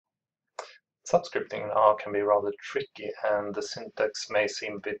Subscripting in R can be rather tricky and the syntax may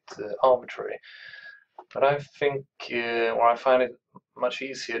seem a bit arbitrary, but I think, or I find it much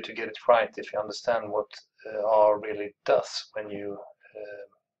easier to get it right if you understand what R really does when you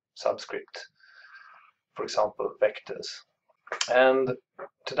subscript, for example, vectors. And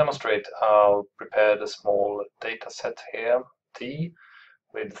to demonstrate, I've prepared a small data set here, T,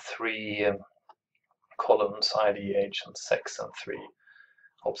 with 3 columns, ID, age, and sex, and 3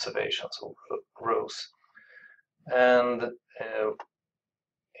 observations or rows. And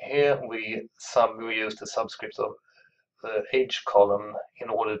here we use the subscript of the age column in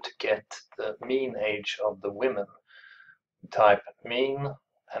order to get the mean age of the women. We type mean,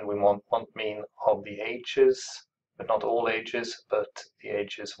 and we want mean of the ages, but not all ages, but the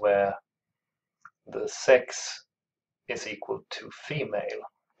ages where the sex is equal to female.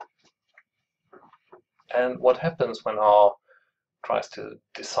 And what happens when R tries to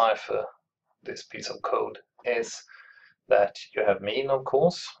decipher this piece of code is that you have mean, of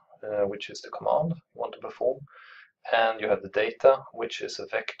course, which is the command you want to perform, and you have the data, which is a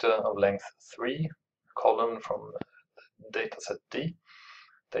vector of length 3, column from the dataset D,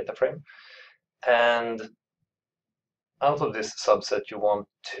 data frame, and out of this subset you want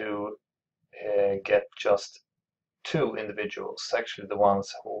to get just 2 individuals, actually the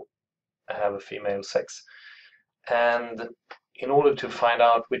ones who have a female sex. And in order to find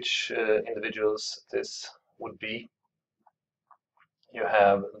out which individuals this would be, you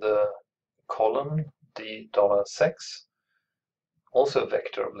have the column d$sex, also a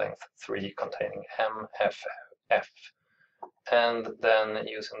vector of length 3 containing mff, and then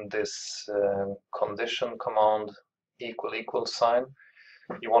using this condition command equal sign,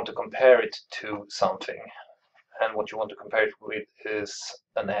 you want to compare it to something, and what you want to compare it with is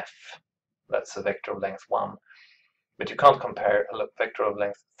an f. That's a vector of length 1. But you can't compare a vector of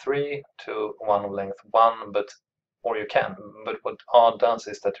length 3 to one of length 1, or you can, but what R does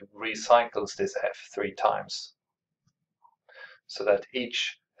is that it recycles this f 3 times, so that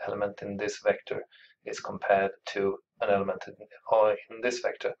each element in this vector is compared to an element in this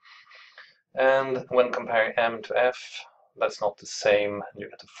vector. And when comparing m to f, that's not the same, and you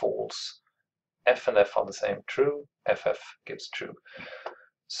get a false. F and f are the same, true, ff gives true.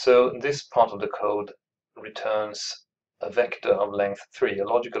 So this part of the code returns a vector of length 3, a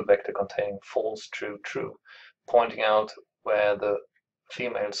logical vector containing false, true, true, pointing out where the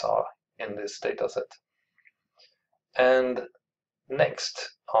females are in this dataset. And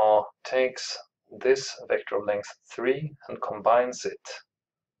next, R takes this vector of length 3 and combines it,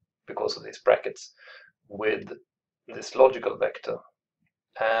 because of these brackets, with this logical vector,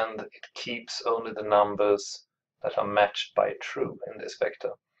 and it keeps only the numbers that are matched by true in this vector.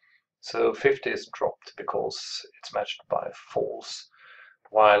 So 50 is dropped because it's matched by false,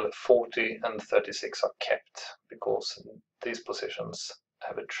 while 40 and 36 are kept because these positions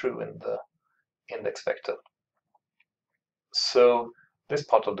have a true in the index vector. So this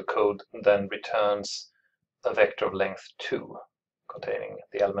part of the code then returns a vector of length 2 containing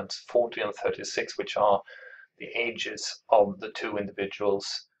the elements 40 and 36, which are the ages of the 2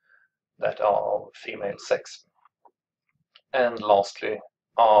 individuals that are of female sex. And lastly,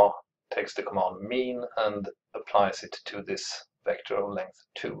 R takes the command mean and applies it to this vector of length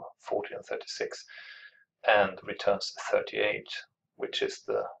 2, 40 and 36, and returns 38, which is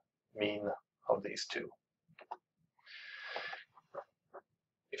the mean of these 2.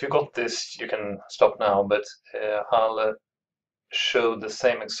 If you got this, you can stop now, but I'll show the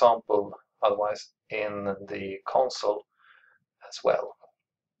same example otherwise in the console as well.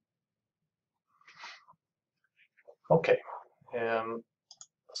 Okay,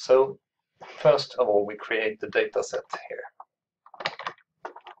 so first of all we create the data set here,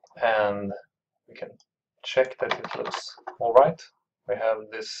 and we can check that it looks alright. We have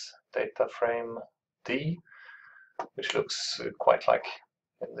this data frame D, which looks quite like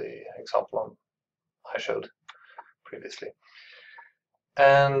in the example I showed previously.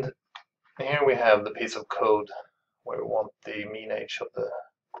 And here we have the piece of code where we want the mean age of the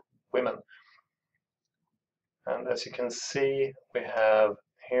women. And as you can see, we have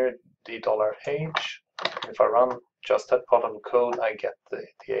here d$age. If I run just that part of the code, I get the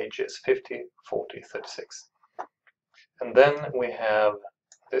ages 50, 40, 36. And then we have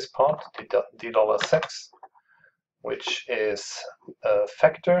this part, d$sex, which is a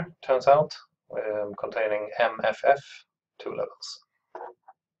factor, turns out, containing mff, 2 levels.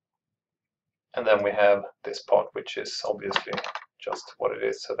 And then we have this part, which is obviously just what it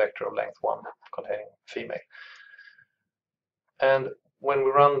is, a vector of length 1 containing female. And when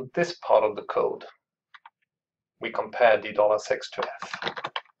we run this part of the code, we compare d$sex to f.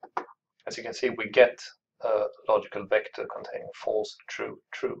 as you can see, we get a logical vector containing false, true,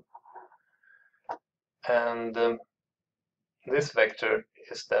 true. And this vector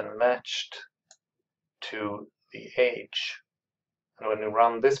is then matched to the age. And when we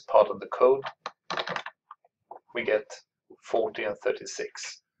run this part of the code, we get 40 and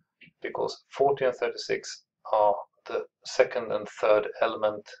 36, because 40 and 36 are the second and third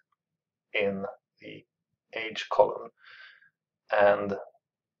element in the age column. And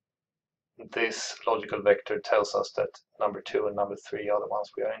this logical vector tells us that number 2 and number 3 are the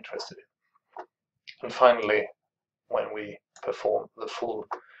ones we are interested in. And finally, when we perform the full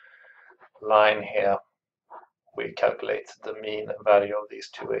line here, we calculate the mean value of these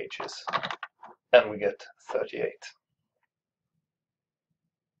two ages, and we get 38.